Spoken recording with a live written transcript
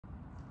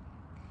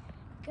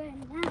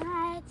Good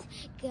night,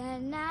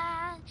 good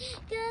night,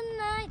 good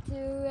night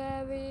to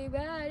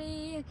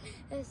everybody.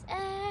 This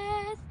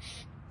earth,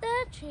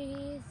 the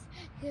trees,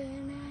 good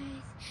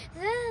night,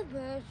 the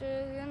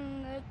bushes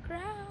in the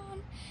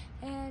ground,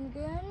 and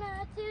good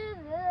night to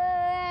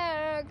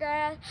the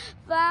grass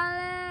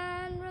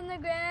falling from the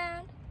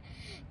ground.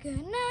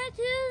 Good night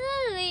to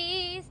the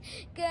leaves,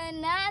 good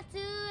night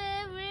to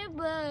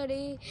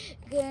everybody,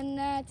 good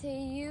night to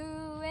you,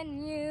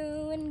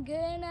 and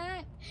good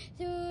night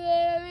to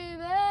everybody.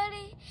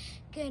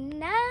 Good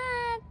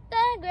night,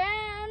 the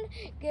ground,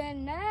 good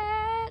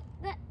night,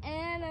 the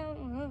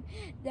animal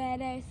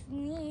that I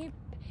sleep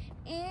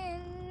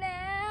in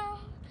now.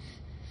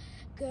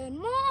 Good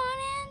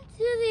morning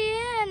to the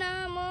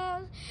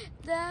animals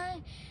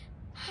that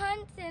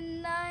hunt at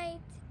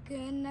night.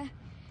 Good night.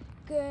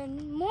 Good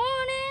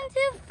morning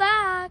to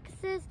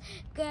foxes.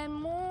 Good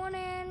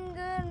morning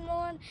to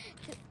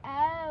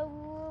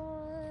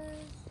owls.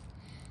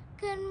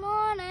 Good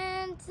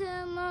morning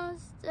to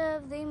most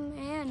of the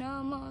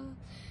animals.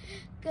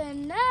 Good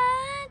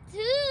night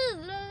to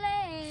the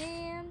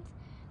lambs.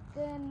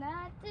 Good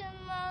night to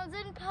moles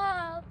and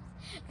pups.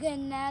 Good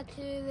night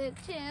to the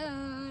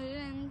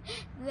children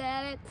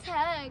that are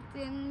tucked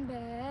in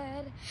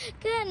bed.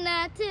 Good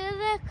night to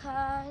the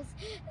cars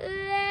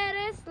that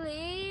are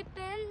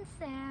sleeping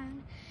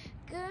sound.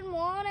 Good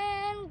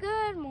morning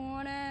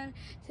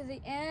to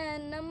the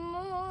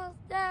animals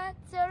that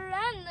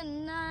surround the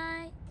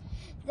night,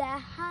 that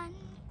hunt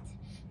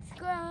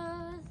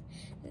squirrels,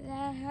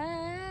 that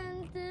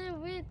hunt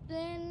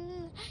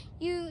everything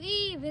you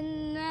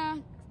even not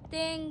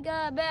think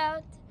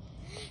about.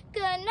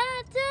 Good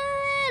night to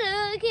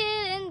little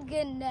kittens,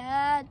 good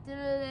night to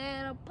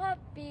little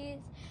puppies.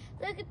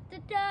 Look at the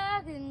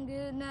dogs and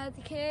good night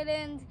to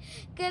kittens,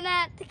 good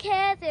night to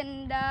cats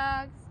and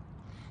dogs.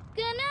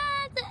 Good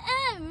night to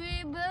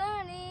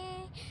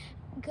everybody,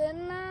 good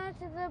night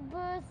to the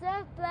birds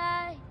that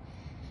fly.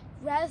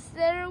 Rest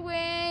their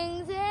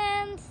wings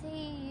and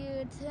see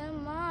you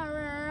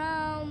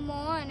tomorrow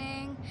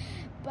morning.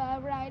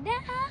 But right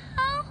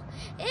now,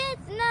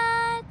 it's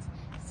night,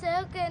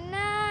 so good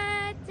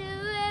night to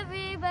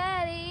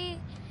everybody.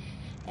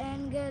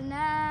 And good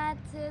night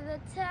to the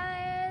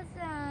tired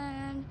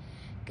sun.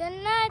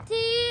 Good night to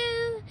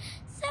you,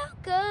 so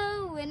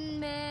go in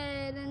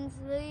bed and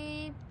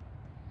sleep.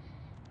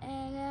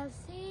 And I'll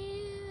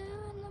see you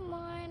in the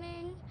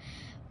morning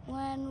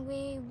when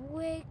we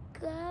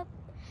wake up.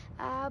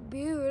 Our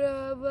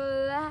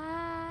beautiful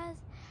eyes.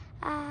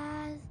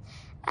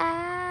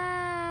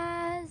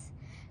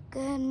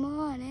 Good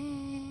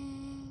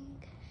morning,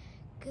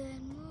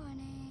 good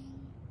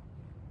morning,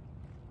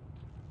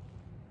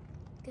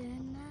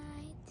 good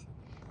night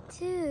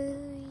to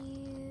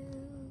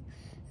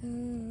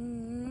you.